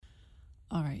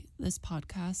All right, this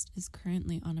podcast is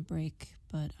currently on a break,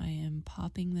 but I am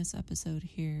popping this episode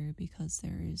here because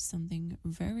there is something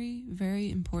very,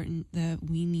 very important that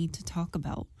we need to talk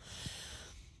about.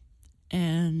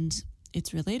 And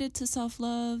it's related to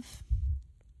self-love.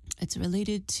 It's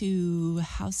related to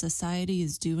how society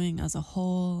is doing as a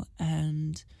whole,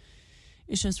 and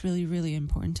it's just really, really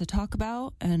important to talk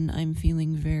about. And I'm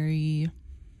feeling very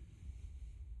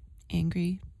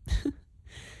angry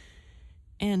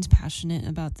and passionate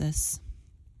about this.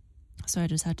 So I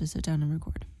just had to sit down and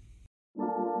record.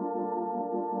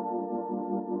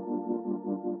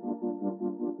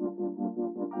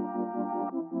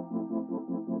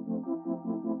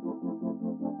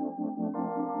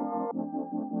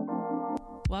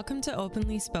 Welcome to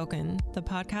Openly Spoken, the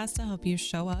podcast to help you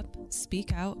show up,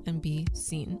 speak out, and be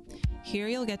seen. Here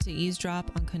you'll get to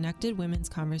eavesdrop on connected women's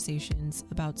conversations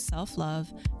about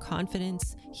self-love,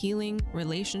 confidence, healing,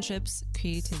 relationships,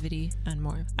 creativity, and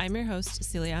more. I'm your host,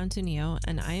 Celia Antonio,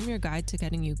 and I am your guide to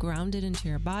getting you grounded into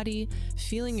your body,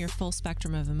 feeling your full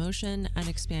spectrum of emotion, and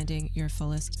expanding your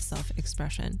fullest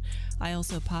self-expression. I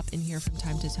also pop in here from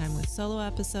time to time with solo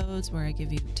episodes where I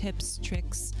give you tips,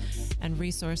 tricks, and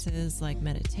resources like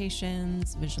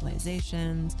meditations,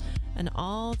 visualizations, and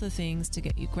all the things to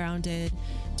get you grounded,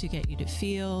 to get you to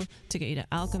feel, to get you to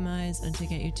alchemize, and to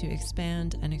get you to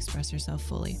expand and express yourself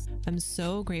fully. I'm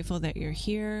so grateful that you're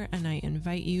here, and I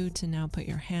invite you to now put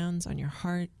your hands on your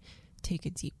heart, take a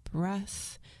deep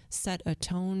breath, set a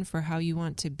tone for how you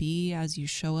want to be as you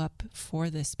show up for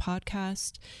this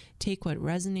podcast, take what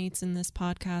resonates in this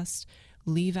podcast,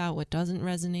 leave out what doesn't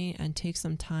resonate, and take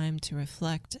some time to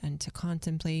reflect and to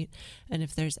contemplate. And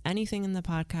if there's anything in the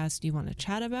podcast you want to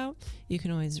chat about, you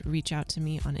can always reach out to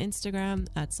me on Instagram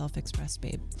at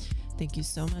selfexpressbabe. Thank you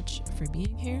so much for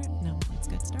being here. Now let's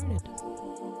get started.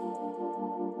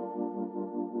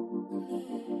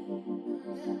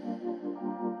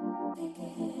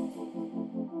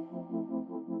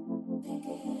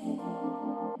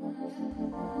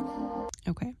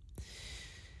 Okay.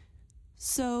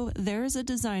 So there is a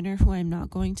designer who I'm not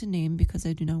going to name because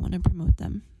I do not want to promote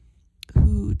them,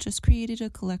 who just created a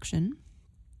collection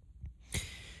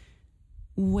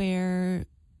where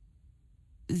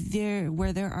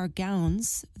there are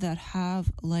gowns that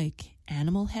have like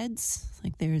animal heads.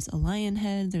 Like there's a lion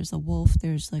head, there's a wolf,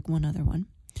 there's like one other one.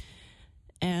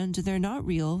 And they're not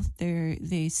real.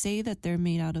 They say that they're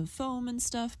made out of foam and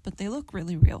stuff, but they look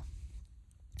really real.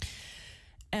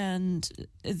 And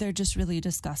they're just really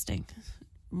disgusting.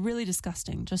 Really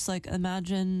disgusting. Just like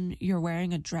imagine you're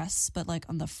wearing a dress, but like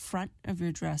on the front of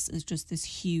your dress is just this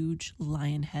huge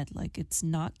lion head. Like it's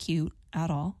not cute at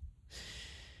all.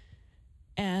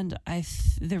 And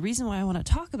the reason why I want to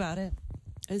talk about it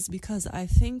is because I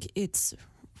think it's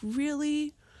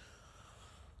really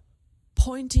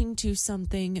pointing to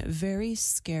something very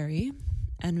scary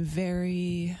and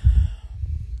very,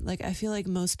 like, I feel like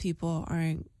most people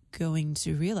aren't going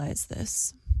to realize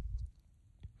this.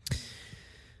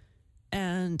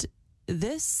 And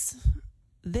this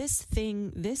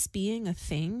being a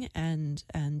thing and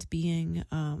being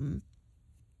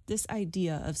this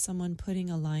idea of someone putting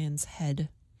a lion's head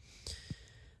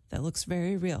that looks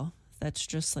very real, that's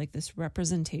just like this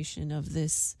representation of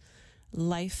this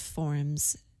life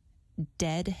form's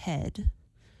dead head,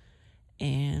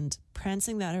 and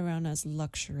prancing that around as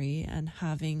luxury and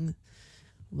having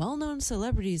well-known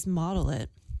celebrities model it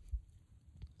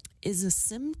is a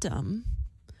symptom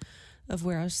of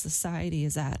where our society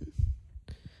is at.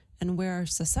 And where our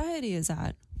society is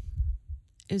at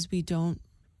is we don't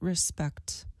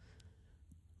respect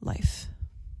life.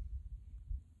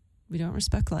 We don't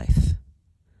respect life.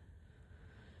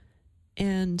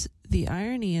 And the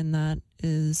irony in that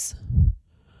is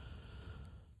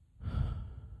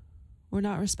we're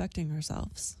not respecting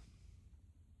ourselves.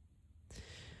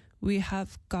 We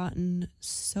have gotten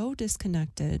so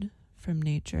disconnected from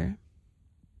nature,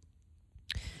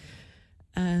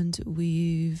 and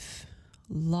we've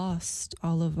lost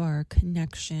all of our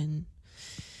connection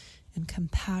and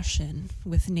compassion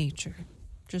with nature,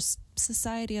 just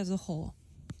society as a whole.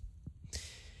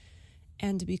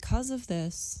 And because of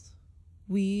this,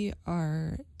 we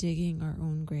are digging our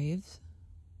own grave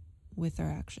with our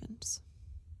actions.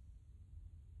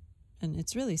 And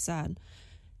it's really sad.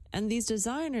 And these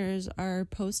designers are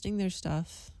posting their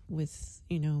stuff with,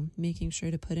 making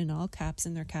sure to put in all caps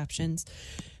in their captions.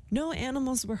 No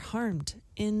animals were harmed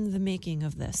in the making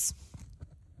of this.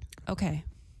 Okay.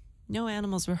 No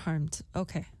animals were harmed.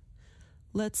 Okay.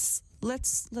 Let's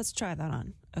try that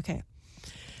on. Okay.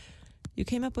 You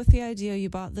came up with the idea, you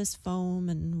bought this foam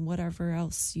and whatever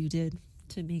else you did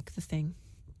to make the thing.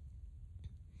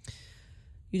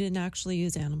 You didn't actually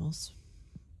use animals.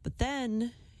 But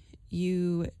then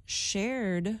you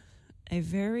shared a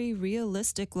very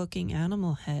realistic looking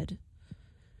animal head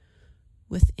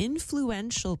with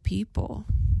influential people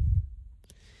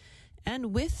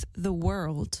and with the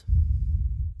world,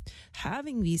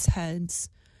 having these heads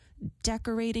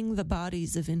decorating the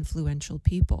bodies of influential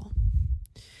people.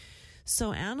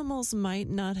 So animals might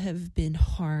not have been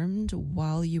harmed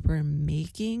while you were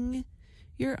making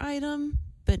your item,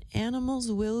 but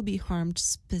animals will be harmed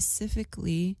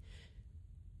specifically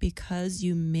because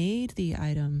you made the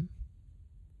item,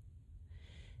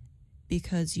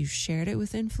 because you shared it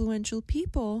with influential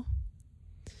people,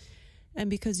 and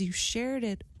because you shared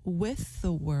it with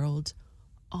the world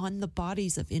on the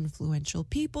bodies of influential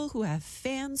people who have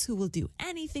fans who will do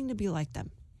anything to be like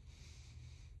them.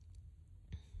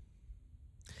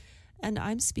 And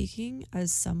I'm speaking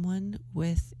as someone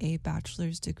with a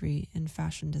bachelor's degree in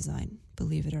fashion design,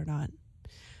 believe it or not.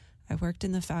 I worked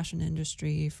in the fashion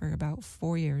industry for about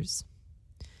 4 years.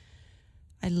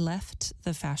 I left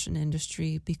the fashion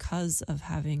industry because of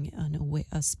having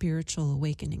a spiritual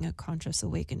awakening, a conscious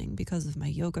awakening, because of my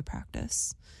yoga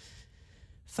practice.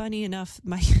 Funny enough,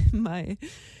 my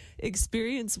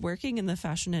experience working in the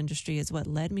fashion industry is what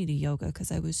led me to yoga,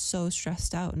 because I was so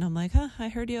stressed out. And I'm like, I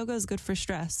heard yoga is good for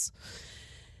stress.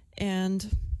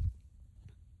 And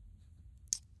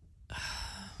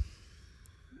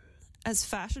as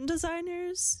fashion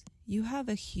designers, you have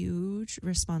a huge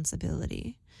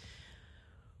responsibility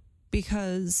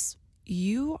because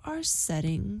you are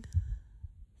setting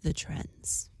the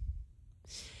trends.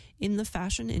 In the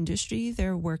fashion industry,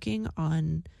 they're working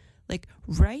on, like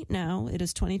right now, it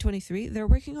is 2023, they're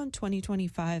working on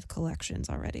 2025 collections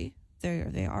already.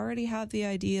 They already have the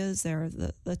ideas,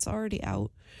 that's already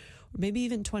out, or maybe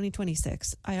even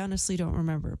 2026. I honestly don't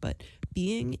remember, but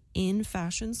being in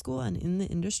fashion school and in the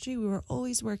industry, we were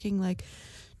always working like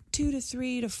 2 to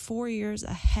 3 to 4 years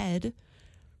ahead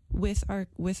with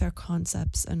our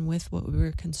concepts and with what we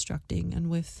were constructing and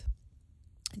with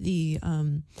the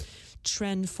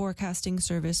trend forecasting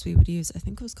service we would use. I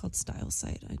think it was called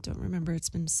StyleSight. I don't remember. It's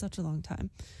been such a long time.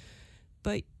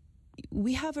 But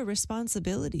we have a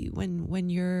responsibility when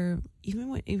you're,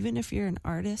 even if you're an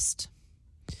artist.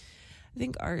 I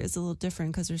think art is a little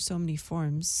different because there's so many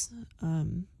forms.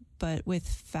 But with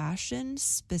fashion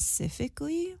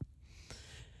specifically,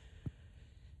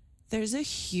 there's a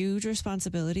huge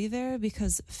responsibility there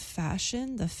because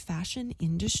the fashion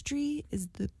industry is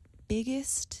the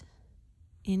biggest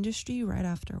industry right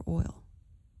after oil.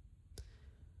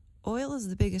 Oil is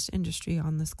the biggest industry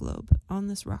on this globe, on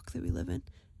this rock that we live in.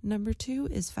 Number 2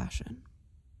 is fashion.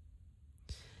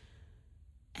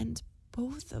 And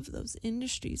both of those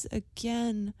industries,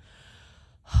 again,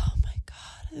 oh my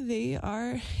God, they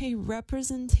are a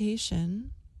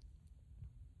representation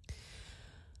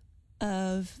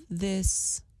of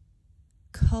this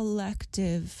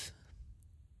collective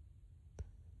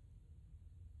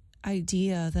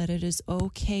idea that it is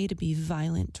okay to be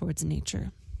violent towards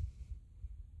nature.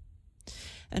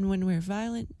 And when we're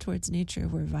violent towards nature,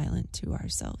 we're violent to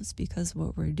ourselves, because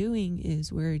what we're doing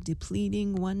is we're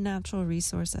depleting one natural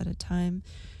resource at a time.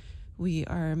 We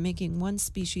are making one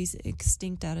species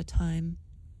extinct at a time.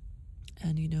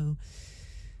 And,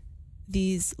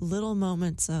 these little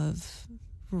moments of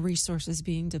resources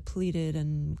being depleted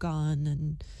and gone,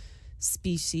 and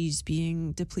species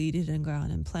being depleted and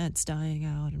gone, and plants dying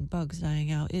out and bugs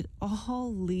dying out, it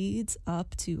all leads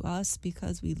up to us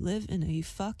because we live in a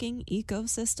fucking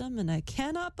ecosystem, and I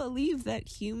cannot believe that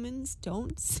humans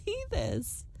don't see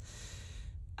this.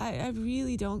 I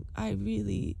really don't.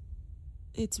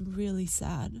 It's really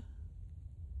sad.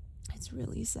 It's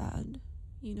really sad,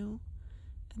 and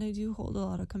I do hold a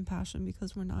lot of compassion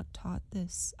because we're not taught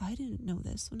this. I didn't know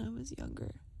this when I was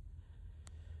younger.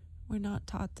 We're not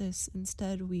taught this.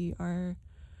 Instead, we are,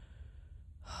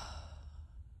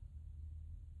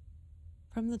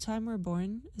 from the time we're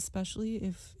born, especially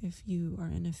if you are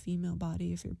in a female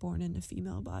body, if you're born in a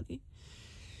female body,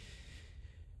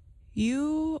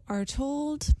 you are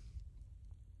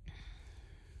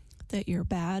that you're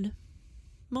bad.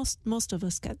 Most of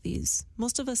us get these.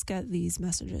 Most of us get these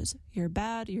messages. You're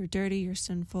bad, you're dirty, you're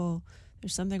sinful,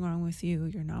 there's something wrong with you,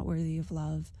 you're not worthy of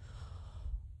love.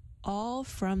 All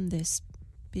from this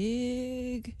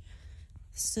big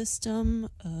system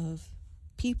of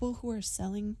people who are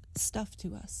selling stuff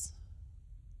to us.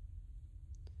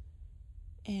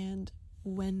 And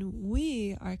when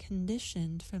we are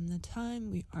conditioned from the time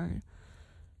we are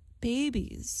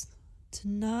babies to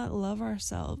not love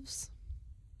ourselves,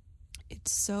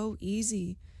 it's so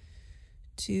easy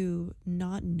to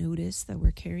not notice that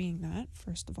we're carrying that,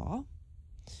 first of all.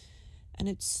 And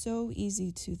it's so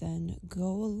easy to then go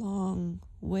along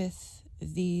with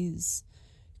these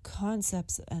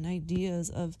concepts and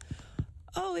ideas of,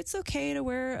 oh, it's okay to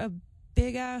wear a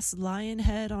big ass lion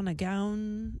head on a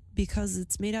gown because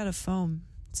it's made out of foam.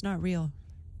 It's not real.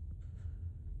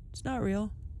 It's not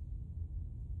real.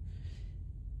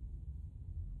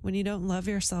 When you don't love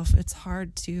yourself, it's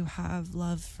hard to have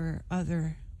love for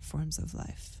other forms of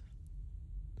life.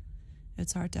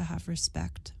 It's hard to have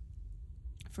respect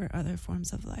for other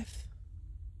forms of life.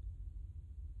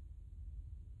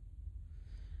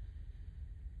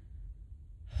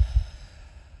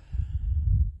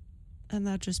 And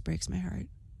that just breaks my heart.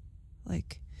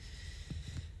 Like,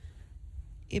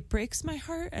 it breaks my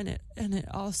heart, and it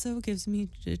also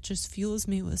it just fuels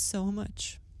me with so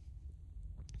much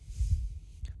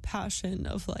passion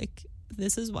of like,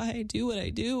 this is why I do what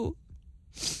I do.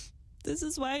 This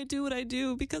is why I do what I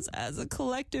do, because as a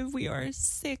collective, we are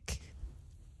sick.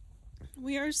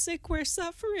 We are sick. We're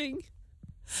suffering.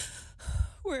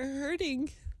 We're hurting.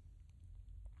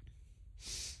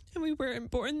 And we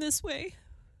weren't born this way.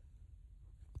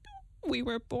 We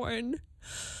were born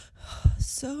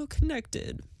so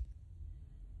connected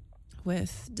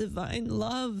with divine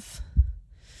love,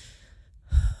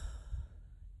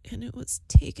 and it was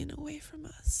taken away from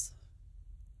us.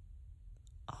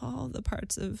 All the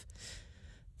parts of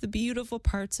the beautiful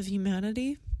parts of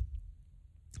humanity.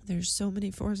 There's so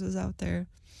many forces out there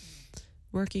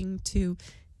working to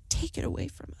take it away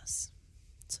from us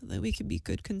so that we can be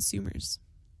good consumers.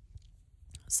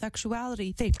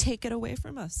 Sexuality, they take it away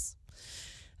from us.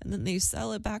 And then they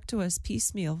sell it back to us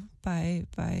piecemeal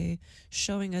by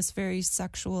showing us very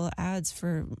sexual ads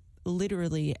for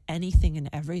literally anything and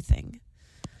everything.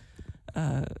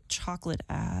 A chocolate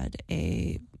ad,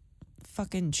 a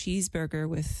fucking cheeseburger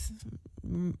with,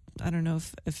 I don't know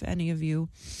if any of you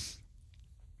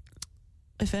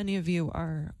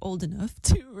are old enough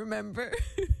to remember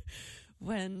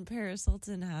when Paris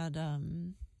Hilton had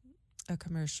a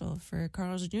commercial for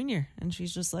Carl's Jr. and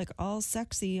she's just like all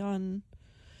sexy on,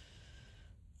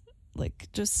 like,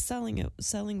 just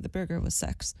selling the burger with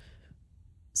sex.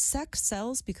 Sex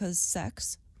sells because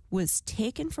sex was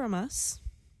taken from us,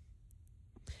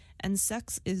 and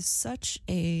sex is such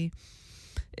an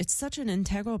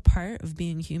integral part of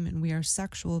being human. We are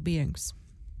sexual beings.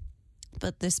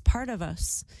 But this part of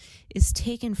us is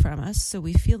taken from us, so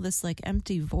we feel this like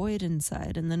empty void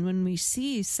inside. And then when we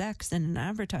see sex in an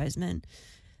advertisement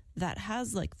that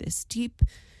has like this deep,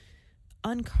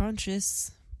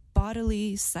 unconscious,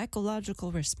 bodily,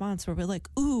 psychological response where we're like,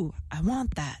 ooh, I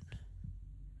want that.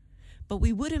 But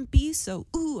we wouldn't be so,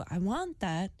 ooh, I want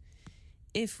that,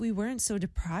 if we weren't so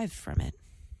deprived from it.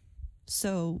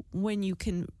 So when you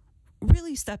can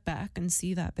really step back and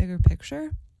see that bigger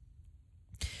picture,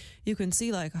 you can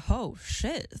see like, oh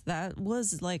shit, that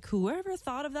was like, whoever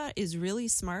thought of that is really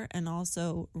smart and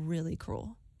also really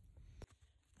cruel.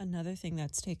 Another thing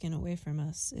that's taken away from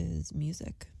us is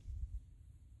music.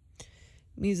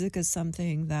 Music is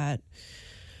something that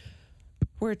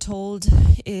we're told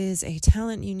is a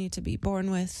talent you need to be born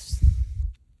with.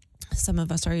 Some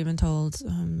of us are even told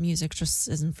music just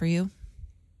isn't for you.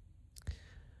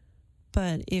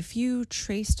 But if you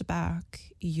traced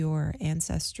back your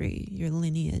ancestry, your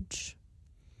lineage,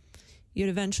 you'd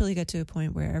eventually get to a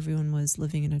point where everyone was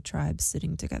living in a tribe,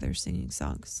 sitting together, singing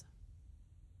songs.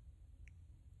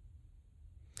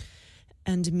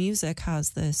 And music has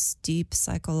this deep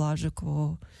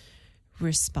psychological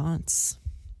response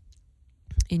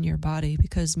in your body,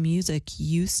 because music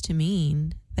used to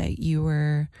mean that you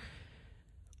were,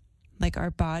 like,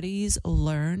 our bodies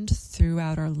learned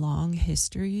throughout our long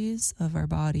histories of our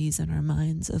bodies and our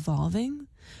minds evolving.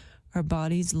 Our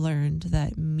bodies learned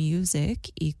that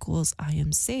music equals I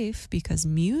am safe, because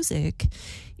music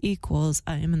equals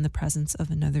I am in the presence of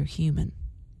another human.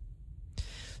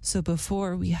 So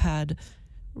before we had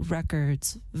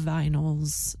records,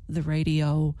 vinyls, the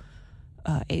radio,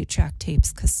 8-track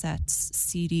tapes, cassettes,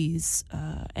 CDs,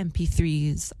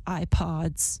 MP3s,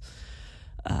 iPods,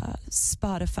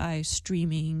 Spotify,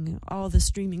 streaming, all the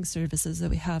streaming services that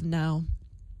we have now,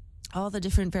 all the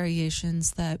different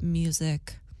variations that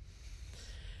music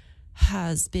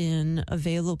has been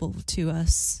available to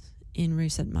us in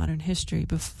recent modern history.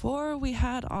 Before we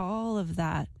had all of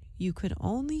that, you could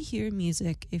only hear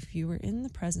music if you were in the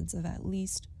presence of at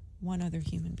least one other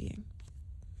human being.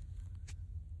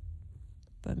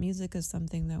 But music is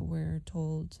something that we're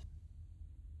told,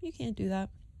 you can't do that.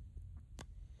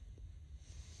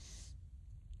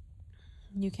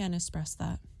 You can't express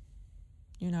that.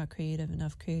 You're not creative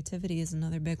enough. Creativity is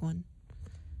another big one.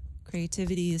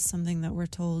 Creativity is something that we're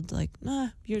told, like, nah,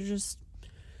 you're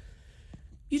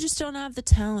You just don't have the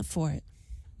talent for it.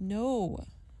 No,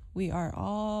 we are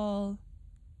all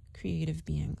creative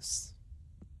beings.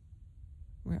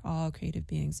 We're all creative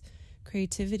beings.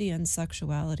 Creativity and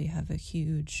sexuality have a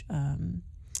huge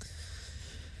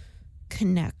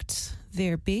connect.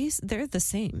 They're the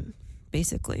same,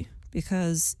 basically,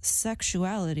 because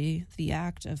sexuality, the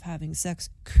act of having sex,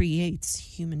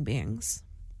 creates human beings.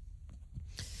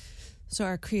 So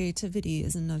our creativity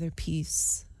is another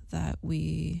piece that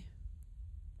we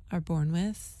are born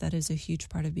with, that is a huge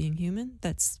part of being human,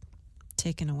 that's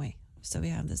taken away. So we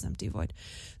have this empty void.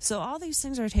 So all these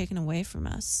things are taken away from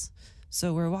us.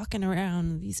 So we're walking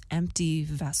around these empty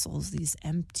vessels, we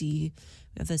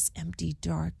have this empty,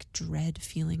 dark, dread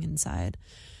feeling inside.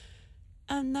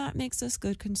 And that makes us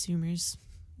good consumers.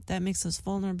 That makes us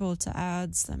vulnerable to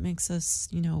ads. That makes us,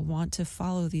 want to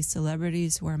follow these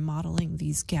celebrities who are modeling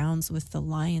these gowns with the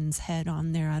lion's head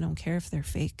on there. I don't care if they're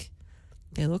fake.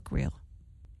 They look real.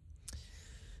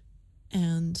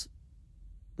 And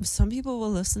some people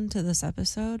will listen to this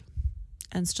episode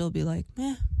and still be like,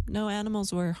 no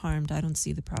animals were harmed. I don't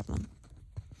see the problem.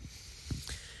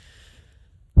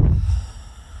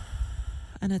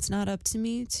 And it's not up to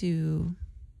me to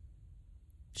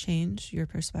change your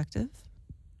perspective.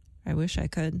 I wish I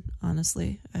could,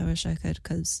 honestly. I wish I could,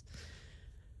 because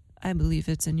I believe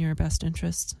it's in your best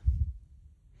interest.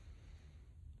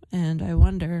 And I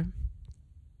wonder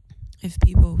if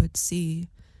people would see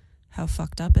how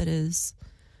fucked up it is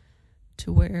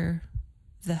to wear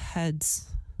the heads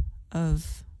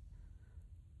of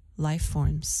life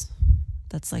forms.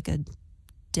 That's like a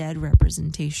dead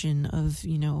representation of,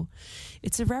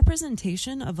 it's a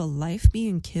representation of a life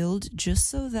being killed just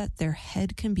so that their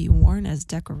head can be worn as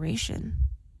decoration.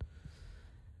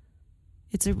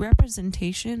 It's a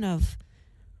representation of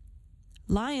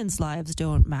lions' lives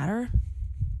don't matter.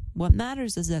 What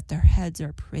matters is that their heads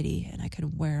are pretty and I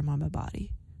can wear them on my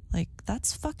body. Like,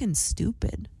 that's fucking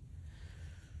stupid.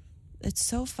 It's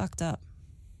so fucked up.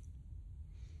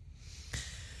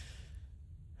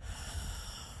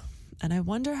 And I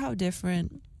wonder how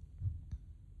different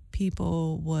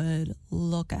people would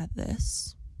look at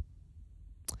this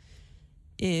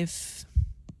if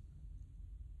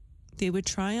they would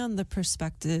try on the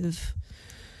perspective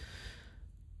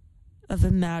of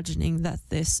imagining that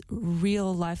this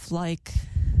real lifelike,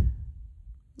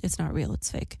 it's not real, it's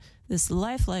fake, this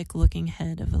lifelike looking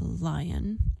head of a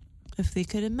lion, if they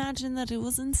could imagine that it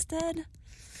was instead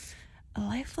a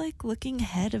lifelike looking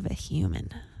head of a human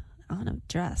on a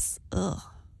dress. Ugh.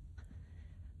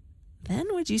 Then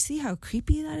would you see how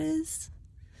creepy that is?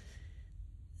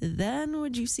 Then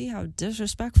would you see how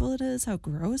disrespectful it is, how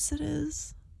gross it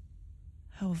is,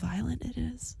 how violent it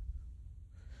is?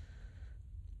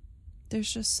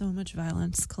 There's just so much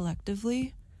violence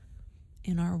collectively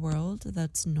in our world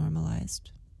that's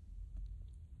normalized.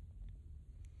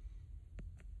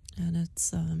 And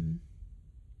it's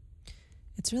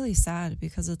really sad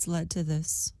because it's led to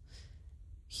this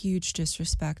huge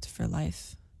disrespect for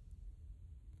life.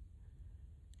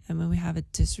 And when we have a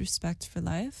disrespect for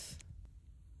life,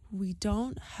 we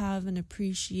don't have an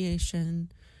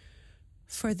appreciation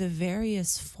for the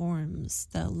various forms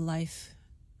that life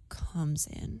comes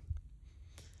in.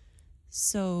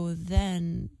 So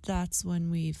then that's when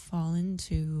we fall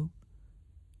into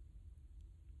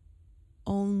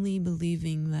only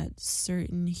believing that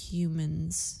certain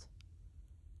humans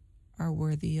are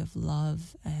worthy of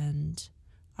love and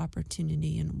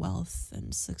opportunity and wealth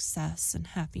and success and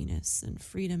happiness and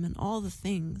freedom and all the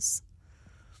things.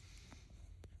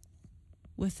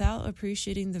 Without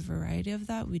appreciating the variety of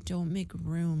that, we don't make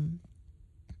room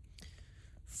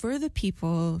for the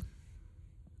people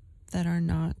that are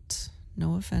not,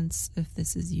 no offense if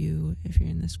this is you, if you're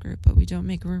in this group, but we don't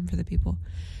make room for the people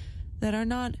that are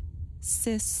not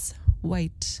cis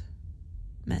white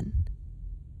men.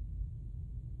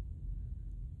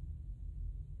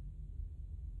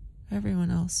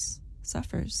 Everyone else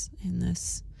suffers in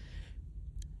this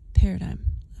paradigm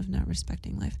of not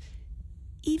respecting life.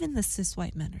 Even the cis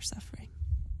white men are suffering.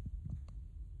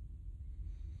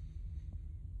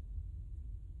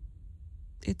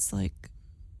 It's like,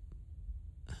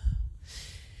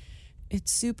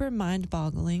 it's super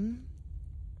mind-boggling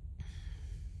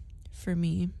for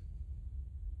me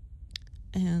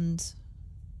and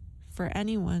for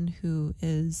anyone who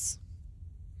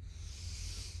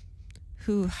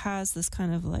has this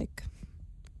kind of like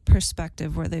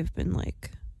perspective where they've been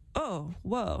like, oh,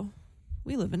 whoa,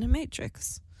 we live in a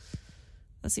matrix.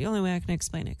 That's the only way I can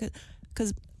explain it.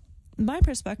 Because my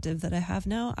perspective that I have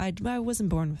now, I wasn't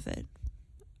born with it.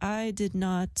 I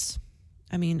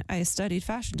studied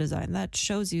fashion design. That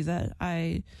shows you that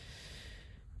I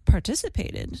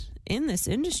participated in this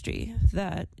industry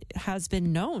that has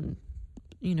been known,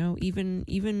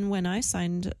 even when I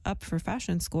signed up for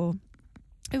fashion school,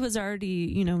 it was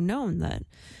already, known that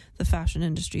the fashion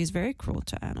industry is very cruel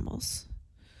to animals.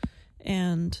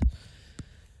 And,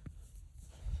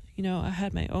 I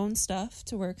had my own stuff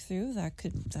to work through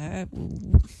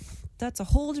that's a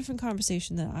whole different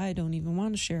conversation that I don't even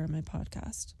want to share on my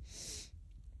podcast.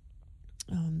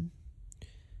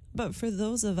 But for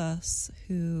those of us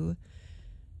who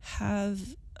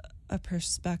have a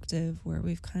perspective where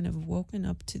we've kind of woken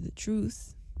up to the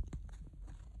truth,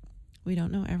 we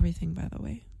don't know everything, by the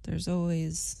way. There's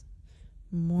always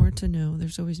more to know.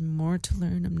 There's always more to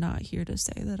learn. I'm not here to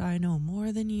say that I know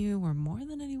more than you or more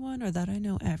than anyone or that I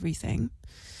know everything.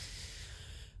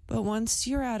 But once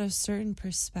you're at a certain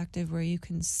perspective where you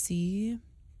can see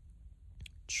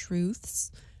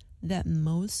truths that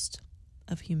most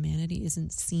of humanity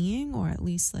isn't seeing, or at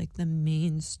least like the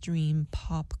mainstream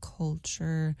pop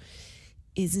culture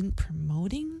isn't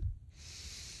promoting,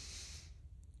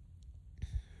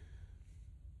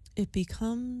 it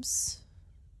becomes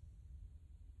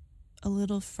a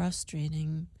little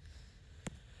frustrating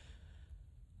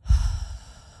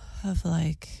of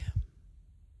like,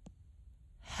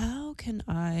 how can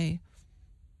I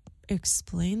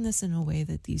explain this in a way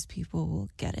that these people will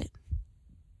get it?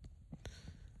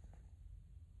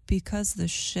 Because the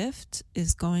shift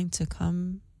is going to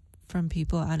come from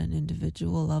people at an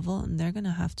individual level, and they're going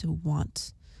to have to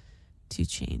want to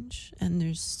change. And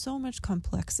there's so much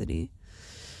complexity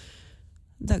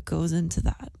that goes into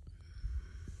that.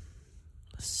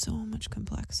 So much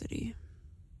complexity.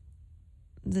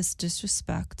 This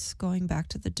disrespect, going back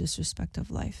to the disrespect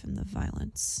of life and the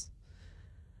violence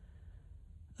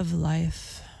of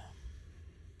life,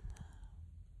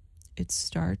 it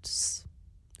starts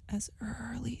as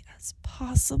early as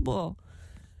possible.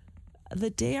 The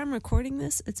day I'm recording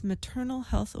this, it's Maternal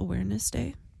Health Awareness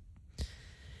Day.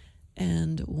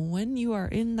 And when you are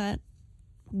in that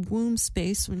womb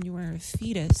space, when you are a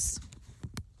fetus,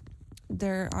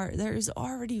 there is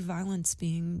already violence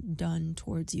being done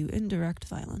towards you, indirect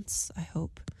violence, I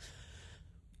hope,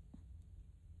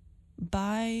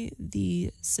 by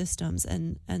the systems.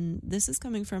 And this is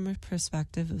coming from a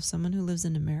perspective of someone who lives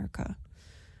in America.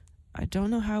 I don't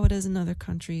know how it is in other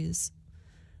countries.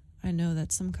 I know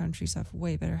that some countries have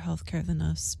way better healthcare than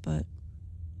us, but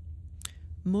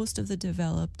most of the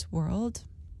developed world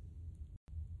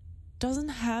doesn't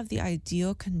have the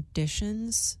ideal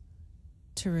conditions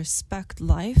to respect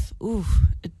life.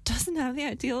 It doesn't have the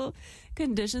ideal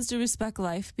conditions to respect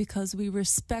life because we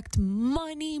respect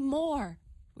money more.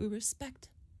 We respect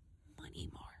money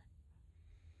more.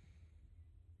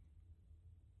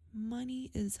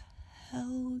 Money is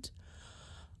held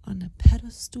on a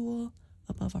pedestal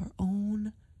above our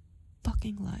own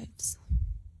fucking lives.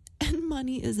 And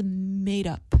money is made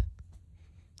up.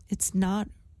 It's not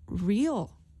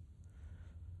real.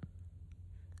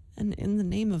 And in the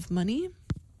name of money,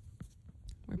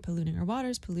 we're polluting our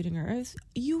waters, polluting our earth.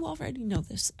 You already know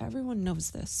this. Everyone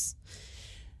knows this.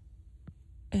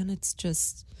 And it's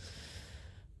just,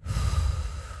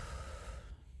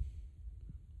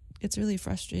 it's really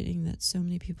frustrating that so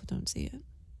many people don't see it.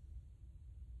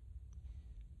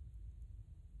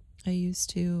 I used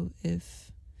to,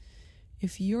 if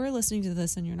you're listening to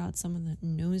this and you're not someone that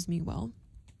knows me well,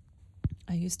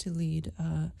 I used to lead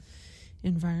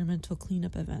environmental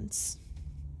cleanup events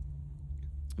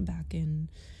back in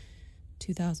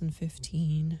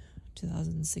 2015,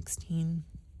 2016.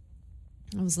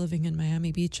 I was living in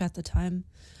Miami Beach at the time,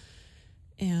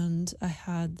 and I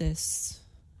had this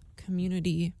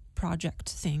community project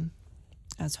thing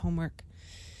as homework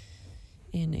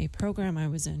in a program I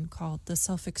was in called the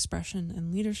Self-Expression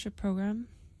and Leadership Program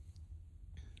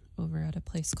over at a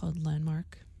place called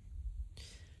Landmark.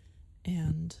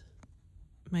 And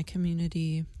my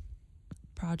community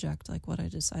project, like what I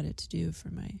decided to do for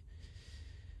my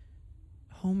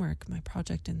homework, my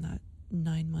project in that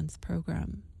 9-month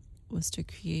program, was to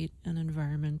create an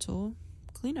environmental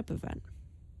cleanup event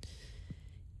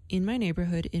in my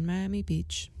neighborhood in Miami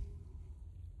Beach.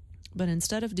 But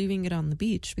instead of doing it on the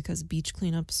beach, because beach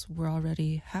cleanups were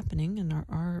already happening and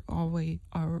are already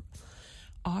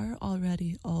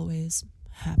always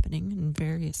happening in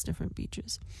various different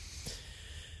beaches,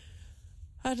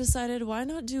 I decided, why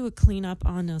not do a cleanup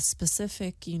on a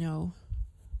specific,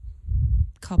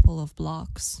 couple of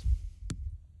blocks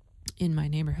in my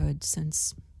neighborhood,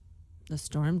 since the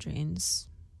storm drains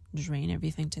drain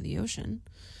everything to the ocean.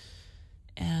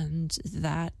 And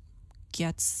that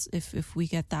gets, if we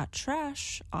get that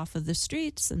trash off of the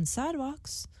streets and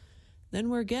sidewalks, then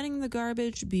we're getting the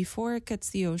garbage before it gets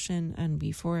to the ocean and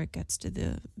before it gets to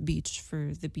the beach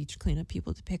for the beach cleanup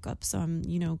people to pick up. So I'm,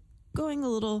 going a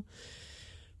little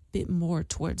bit more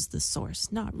towards the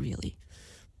source. Not really,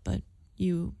 but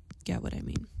you get what I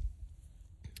mean.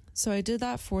 So I did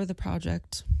that for the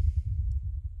project,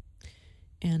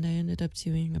 and I ended up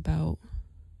doing about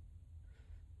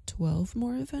 12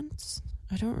 more events.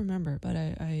 I don't remember, but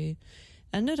I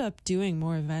ended up doing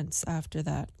more events after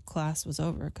that class was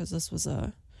over, because this was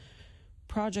a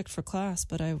project for class,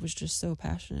 but I was just so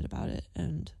passionate about it.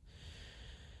 And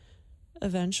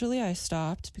eventually I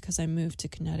stopped because I moved to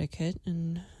Connecticut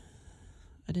and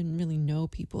I didn't really know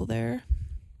people there,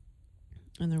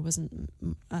 and there wasn't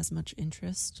as much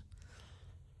interest.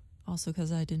 Also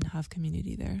because I didn't have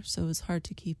community there, so it was hard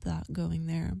to keep that going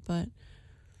there. But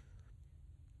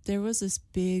there was this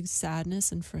big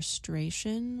sadness and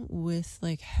frustration with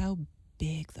like how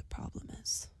big the problem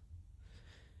is.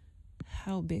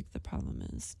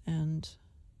 And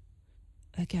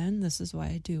again, this is why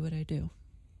I do what I do.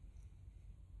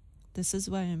 This is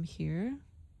why I'm here,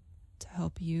 to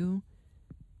help you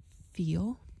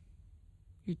feel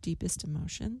your deepest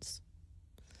emotions,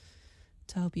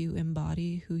 to help you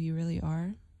embody who you really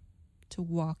are, to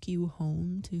walk you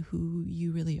home to who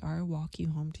you really are, walk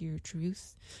you home to your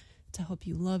truth, to help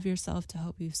you love yourself, to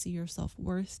help you see your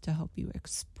self-worth, to help you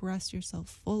express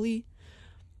yourself fully,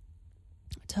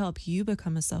 to help you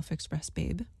become a self-expressed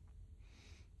babe.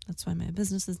 That's why my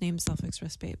business is named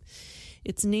Self-Expressed Babe.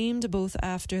 It's named both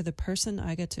after the person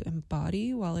I get to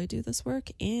embody while I do this work,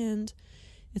 and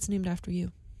it's named after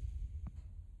you,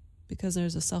 because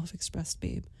there's a self-expressed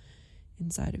babe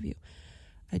inside of you.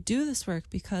 I do this work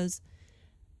because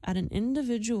at an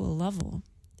individual level,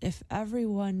 if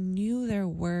everyone knew their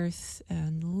worth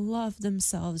and loved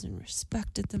themselves and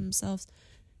respected themselves,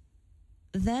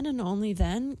 then and only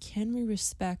then can we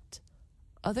respect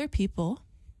other people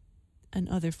and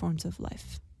other forms of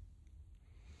life.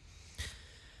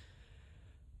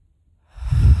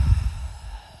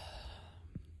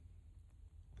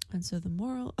 And so the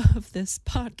moral of this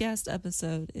podcast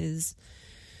episode is,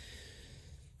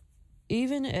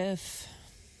 even if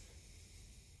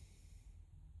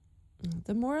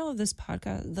the moral of this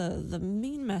podcast, the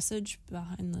main message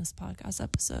behind this podcast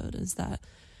episode is that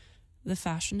the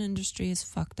fashion industry is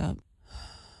fucked up.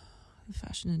 The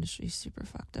fashion industry is super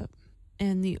fucked up.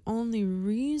 And the only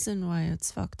reason why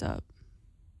it's fucked up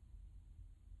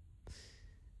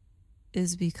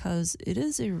is because it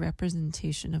is a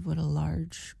representation of what a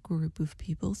large group of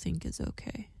people think is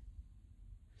okay.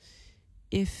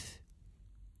 If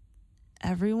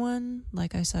everyone,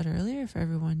 like I said earlier, if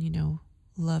everyone,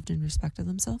 loved and respected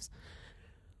themselves,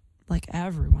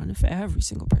 if every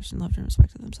single person loved and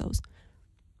respected themselves,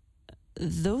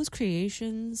 those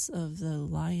creations of the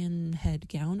lion head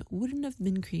gown wouldn't have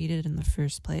been created in the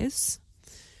first place.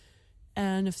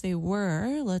 And if they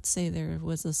were, let's say there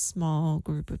was a small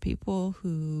group of people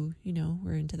who,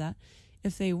 were into that.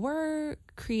 If they were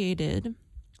created,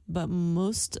 but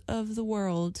most of the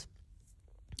world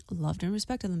loved and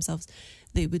respected themselves,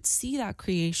 they would see that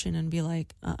creation and be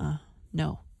like,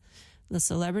 no. The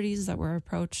celebrities that were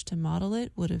approached to model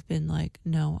it would have been like,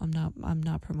 no, I'm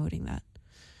not promoting that.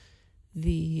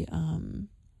 The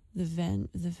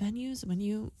venues, when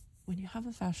you have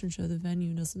a fashion show, the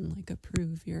venue doesn't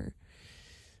approve your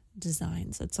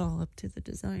designs. It's all up to the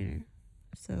designer.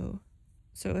 So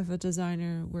if a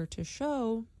designer were to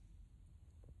show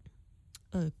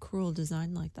a cruel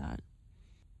design like that,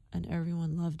 and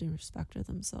everyone loved and respected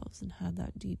themselves and had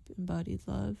that deep embodied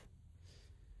love,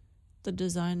 the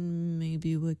design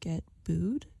maybe would get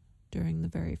booed during the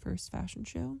very first fashion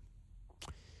show.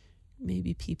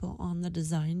 Maybe people on the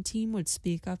design team would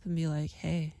speak up and be like,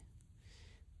 hey,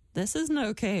 this isn't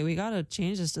okay. We gotta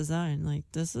change this design.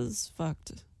 This is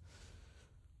fucked.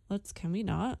 Can we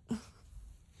not?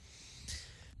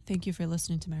 Thank you for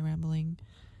listening to my rambling.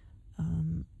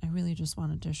 I really just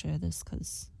wanted to share this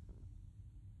because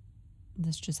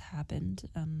this just happened,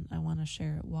 and I want to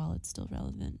share it while it's still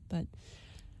relevant. But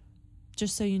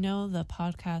just so you know, the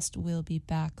podcast will be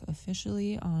back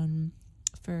officially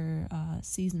for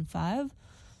season 5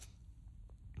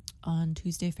 on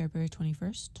Tuesday, February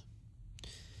 21st.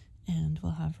 And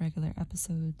we'll have regular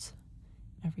episodes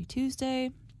every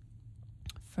Tuesday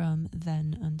from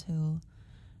then until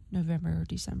November or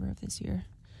December of this year.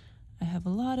 I have a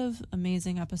lot of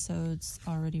amazing episodes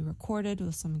already recorded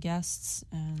with some guests,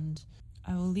 and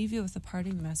I will leave you with a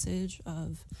parting message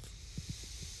of,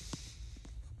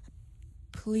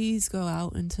 please go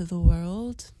out into the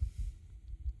world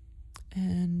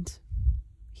and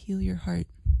heal your heart.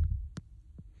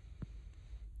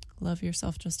 Love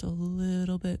yourself just a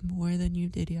little bit more than you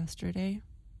did yesterday.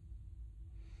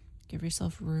 Give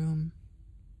yourself room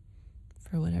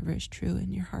for whatever is true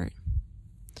in your heart.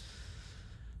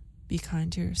 Be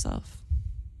kind to yourself.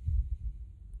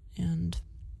 And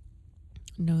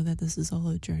know that this is all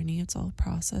a journey, it's all a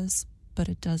process, but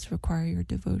it does require your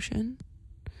devotion.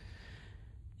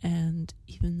 And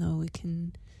even though it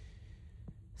can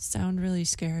sound really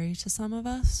scary to some of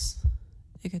us,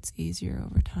 it gets easier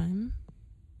over time.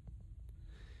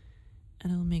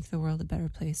 And it'll make the world a better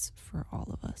place for all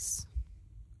of us.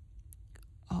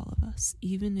 All of us.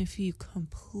 Even if you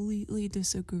completely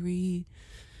disagree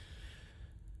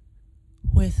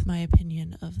with my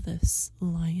opinion of this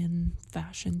lion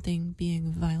fashion thing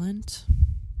being violent,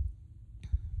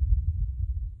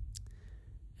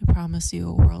 I promise you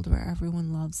a world where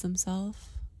everyone loves themselves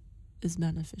is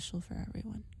beneficial for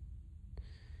everyone.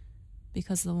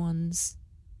 Because the ones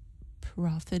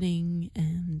profiting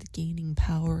and gaining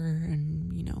power and,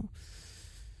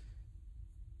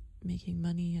 making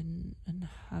money and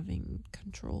having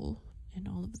control in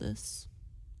all of this,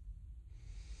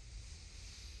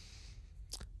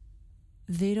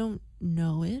 they don't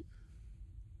know it,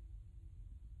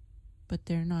 but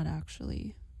they're not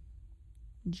actually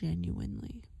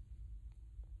genuinely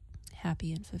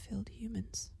happy and fulfilled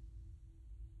humans,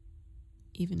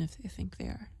 even if they think they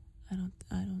are. I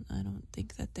don't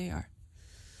think that they are.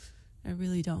 I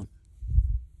really don't,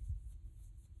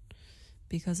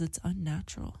 because it's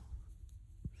unnatural.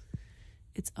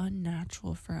 It's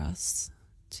unnatural for us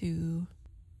to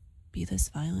be this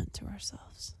violent to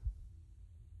ourselves.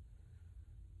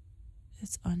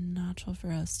 It's unnatural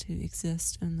for us to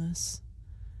exist in this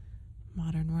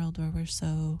modern world where we're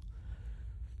so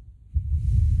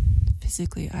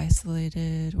physically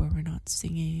isolated, where we're not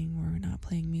singing, where we're not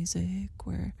playing music,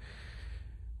 where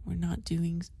we're not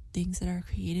doing things that are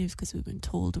creative because we've been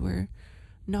told we're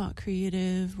not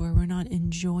creative, where we're not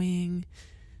enjoying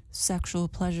sexual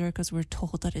pleasure because we're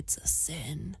told that it's a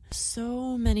sin.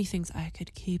 So many things. I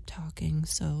could keep talking,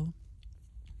 so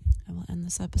I will end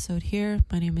this episode here.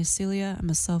 My name is Celia. I'm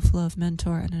a self-love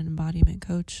mentor and an embodiment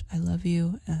coach. I love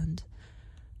you, and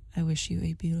I wish you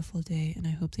a beautiful day, and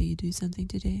I hope that you do something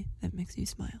today that makes you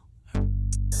smile.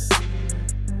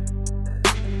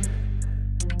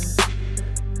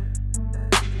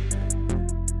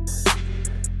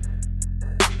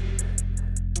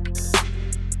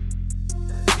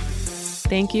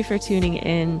 Thank you for tuning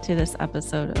in to this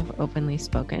episode of Openly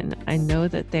Spoken. I know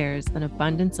that there's an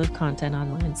abundance of content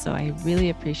online, so I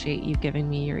really appreciate you giving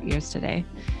me your ears today.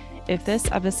 If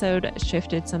this episode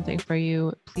shifted something for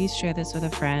you, please share this with a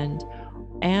friend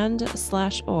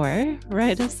or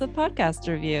write us a podcast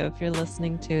review if you're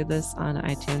listening to this on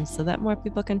iTunes so that more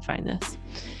people can find this.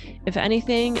 If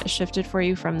anything shifted for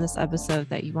you from this episode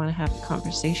that you want to have a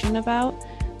conversation about,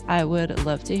 I would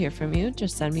love to hear from you.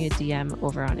 Just send me a DM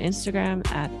over on Instagram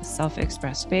at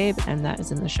selfexpressbabe, and that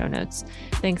is in the show notes.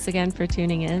 Thanks again for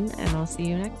tuning in, and I'll see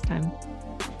you next time.